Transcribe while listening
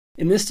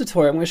In this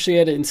tutorial, I'm going to show you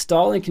how to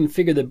install and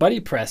configure the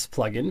Buddypress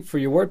plugin for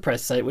your WordPress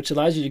site, which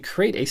allows you to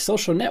create a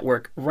social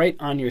network right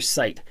on your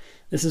site.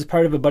 This is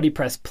part of a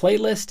Buddypress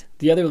playlist.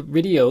 The other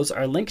videos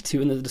are linked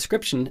to in the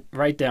description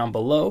right down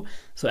below.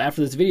 So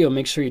after this video,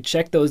 make sure you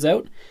check those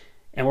out.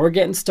 And we're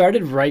getting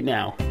started right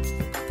now.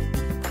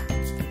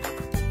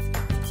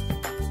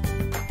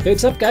 Hey,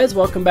 what's up guys?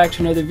 Welcome back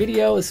to another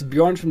video. This is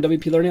Bjorn from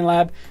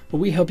WPLearningLab, where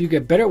we help you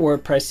get better at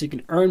WordPress so you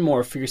can earn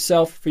more for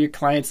yourself, for your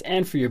clients,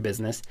 and for your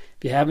business.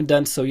 If you haven't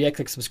done so yet,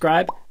 click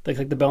subscribe,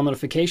 click the bell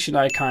notification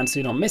icon so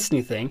you don't miss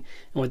anything.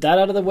 And with that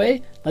out of the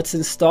way, let's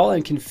install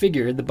and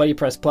configure the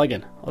Buddypress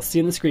plugin. I'll see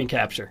you in the screen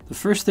capture. The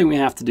first thing we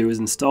have to do is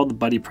install the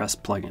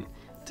Buddypress plugin.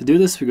 To do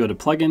this, we go to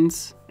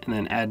Plugins and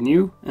then Add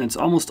New, and it's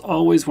almost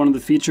always one of the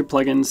feature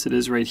plugins. It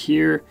is right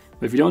here,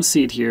 but if you don't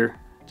see it here,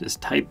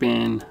 just type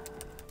in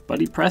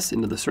Buddypress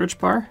into the search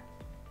bar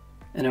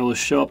and it will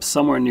show up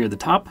somewhere near the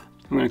top.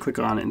 I'm going to click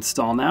on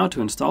Install Now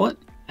to install it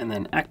and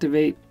then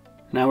Activate.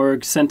 Now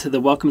we're sent to the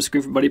welcome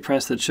screen for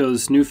Buddypress that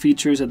shows new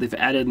features that they've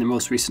added in their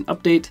most recent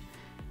update.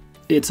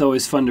 It's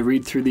always fun to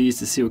read through these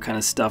to see what kind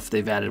of stuff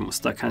they've added and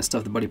what kind of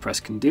stuff the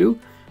Buddypress can do.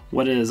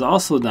 What it has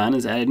also done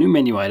is added new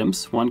menu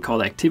items, one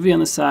called Activity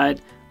on the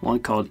side, one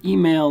called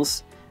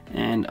Emails,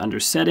 and under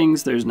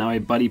Settings there's now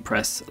a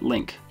Buddypress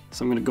link.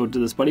 So I'm going to go to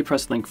this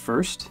Buddypress link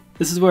first.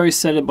 This is where we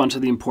set a bunch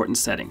of the important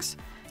settings.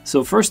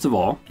 So first of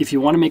all, if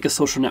you want to make a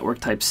social network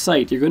type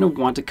site, you're going to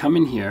want to come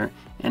in here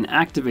and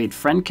activate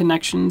friend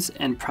connections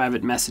and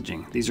private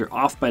messaging. These are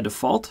off by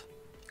default.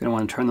 You're going to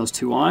want to turn those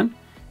two on,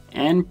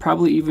 and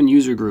probably even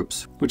user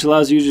groups, which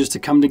allows users to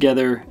come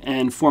together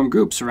and form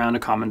groups around a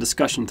common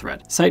discussion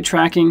thread. Site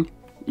tracking,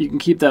 you can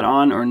keep that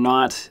on or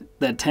not.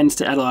 That tends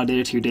to add a lot of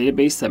data to your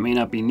database that may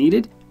not be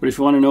needed. But if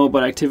you want to know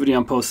about activity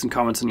on posts and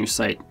comments on your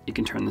site, you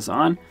can turn this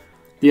on.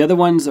 The other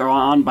ones are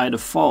on by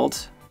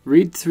default.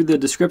 Read through the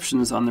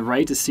descriptions on the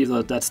right to see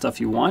if that's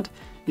stuff you want.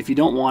 If you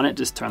don't want it,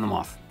 just turn them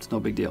off. It's no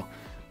big deal.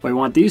 But we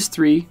want these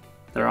three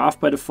that are off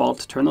by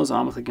default. Turn those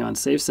on by clicking on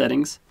Save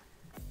Settings.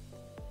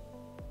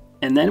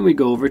 And then we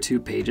go over to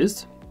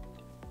Pages.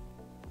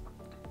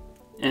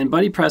 And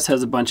Buddypress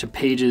has a bunch of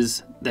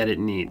pages that it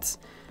needs.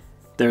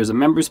 There's a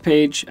members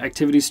page,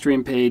 activity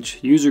stream page,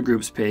 user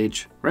groups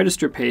page,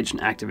 register page,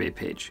 and activate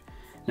page.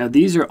 Now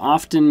these are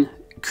often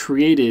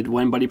created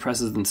when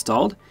Buddypress is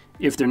installed.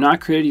 If they're not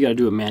created, you got to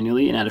do it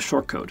manually and add a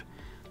shortcode.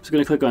 I'm just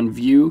going to click on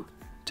View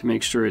to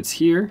make sure it's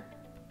here.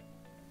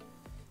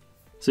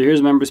 So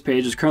here's members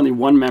page. There's currently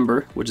one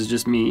member, which is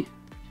just me.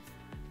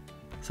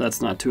 So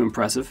that's not too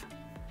impressive.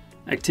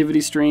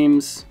 Activity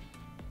streams.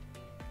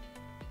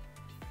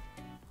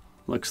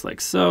 Looks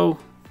like so.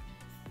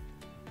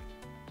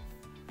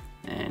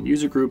 And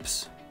user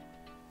groups.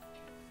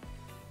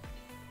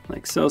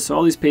 Like so. So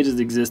all these pages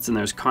exist and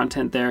there's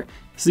content there.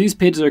 So these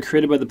pages are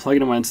created by the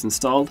plugin when it's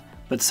installed,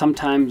 but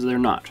sometimes they're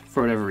not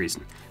for whatever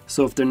reason.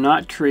 So if they're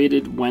not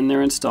created when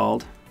they're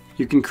installed,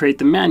 you can create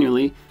them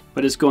manually,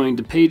 but it's going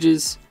to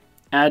Pages,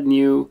 Add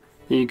New,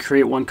 then you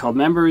create one called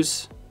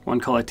Members, one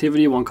called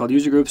Activity, one called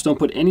User Groups. Don't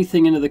put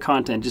anything into the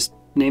content, just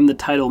name the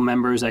title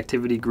Members,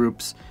 Activity,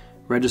 Groups,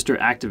 Register,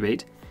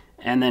 Activate,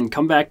 and then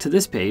come back to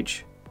this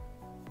page,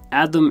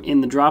 add them in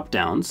the drop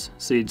downs.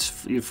 So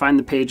you find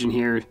the page in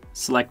here,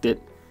 select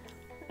it,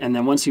 and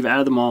then once you've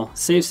added them all,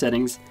 save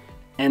settings,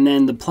 and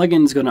then the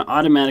plugin is going to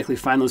automatically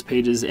find those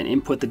pages and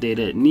input the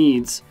data it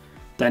needs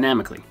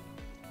dynamically.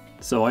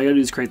 So all you got to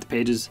do is create the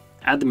pages,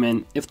 add them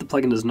in, if the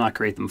plugin does not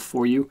create them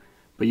for you,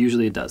 but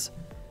usually it does.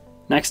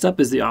 Next up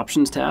is the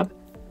Options tab.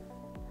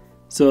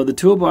 So the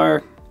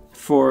toolbar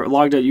for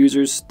logged out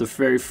users, the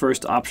very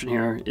first option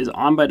here, is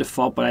on by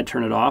default, but I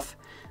turn it off.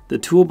 The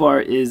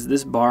toolbar is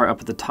this bar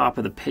up at the top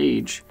of the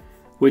page,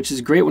 which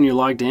is great when you're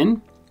logged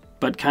in,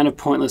 but kind of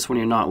pointless when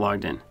you're not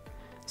logged in.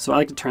 So I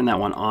like to turn that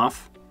one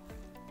off.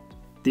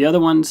 The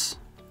other ones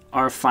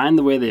are fine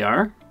the way they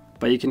are,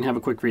 but you can have a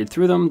quick read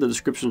through them. The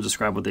descriptions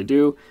describe what they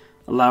do.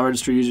 Allow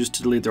registered users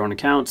to delete their own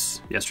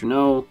accounts, yes or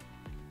no.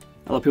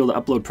 Allow people to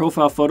upload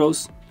profile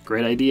photos,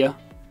 great idea.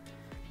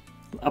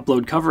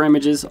 Upload cover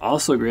images,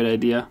 also a great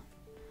idea.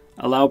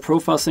 Allow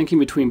profile syncing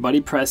between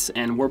Buddypress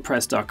and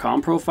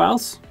WordPress.com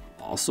profiles,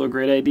 also a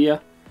great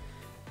idea.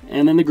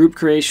 And then the group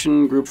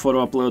creation, group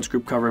photo uploads,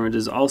 group cover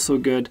images, also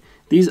good.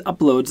 These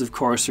uploads, of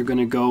course, are going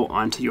to go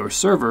onto your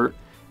server.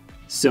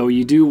 So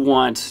you do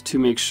want to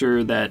make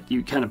sure that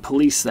you kind of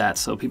police that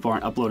so people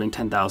aren't uploading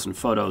 10,000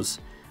 photos,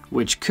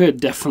 which could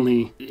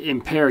definitely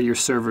impair your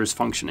server's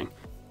functioning.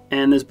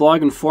 And this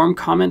blog and forum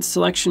comments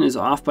selection is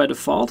off by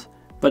default,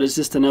 but it's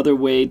just another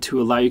way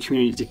to allow your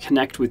community to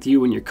connect with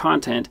you and your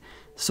content.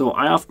 So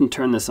I often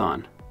turn this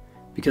on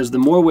because the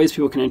more ways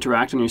people can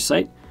interact on your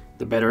site,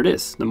 the better it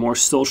is. The more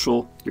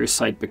social your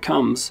site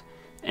becomes,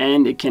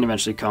 and it can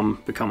eventually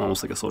become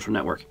almost like a social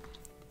network.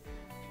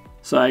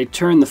 So I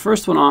turn the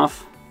first one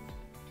off,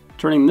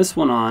 turning this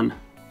one on,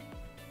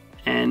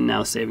 and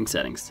now saving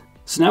settings.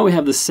 So now we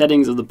have the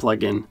settings of the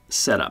plugin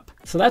set up.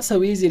 So that's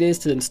how easy it is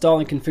to install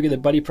and configure the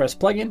Buddypress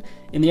plugin.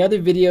 In the other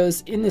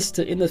videos in this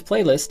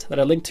playlist that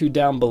I linked to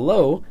down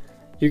below,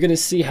 you're going to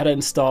see how to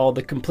install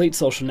the complete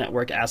social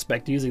network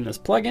aspect using this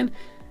plugin.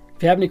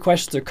 If you have any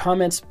questions or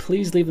comments,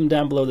 please leave them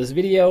down below this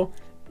video.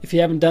 If you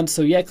haven't done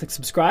so yet, click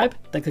subscribe,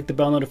 then click the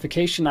bell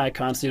notification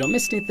icon so you don't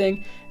miss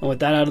anything. And with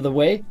that out of the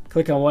way,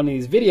 click on one of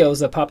these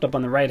videos that popped up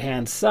on the right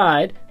hand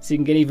side so you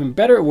can get even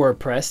better at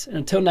WordPress. And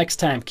until next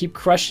time, keep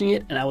crushing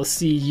it, and I will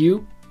see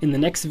you in the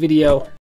next video.